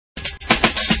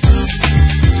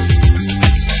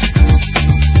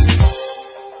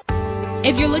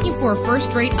If you're looking for a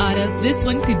first-rate auto, this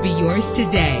one could be yours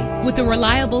today. With a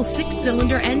reliable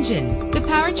 6-cylinder engine, the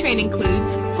powertrain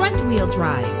includes front-wheel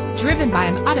drive, driven by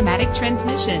an automatic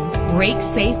transmission. Brake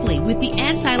safely with the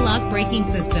anti-lock braking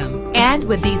system. And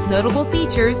with these notable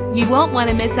features, you won't want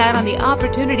to miss out on the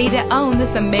opportunity to own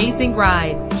this amazing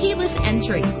ride. Keyless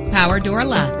entry, power door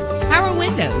locks, power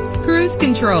windows, cruise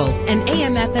control, an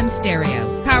AM/FM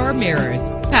stereo, power mirrors,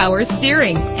 power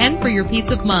steering. And for your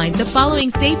peace of mind, the following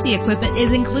safety equipment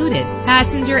is included: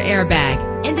 passenger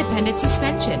airbag, independent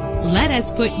suspension. Let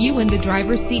us put you in the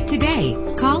driver's seat today.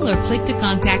 Call or click to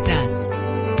contact us.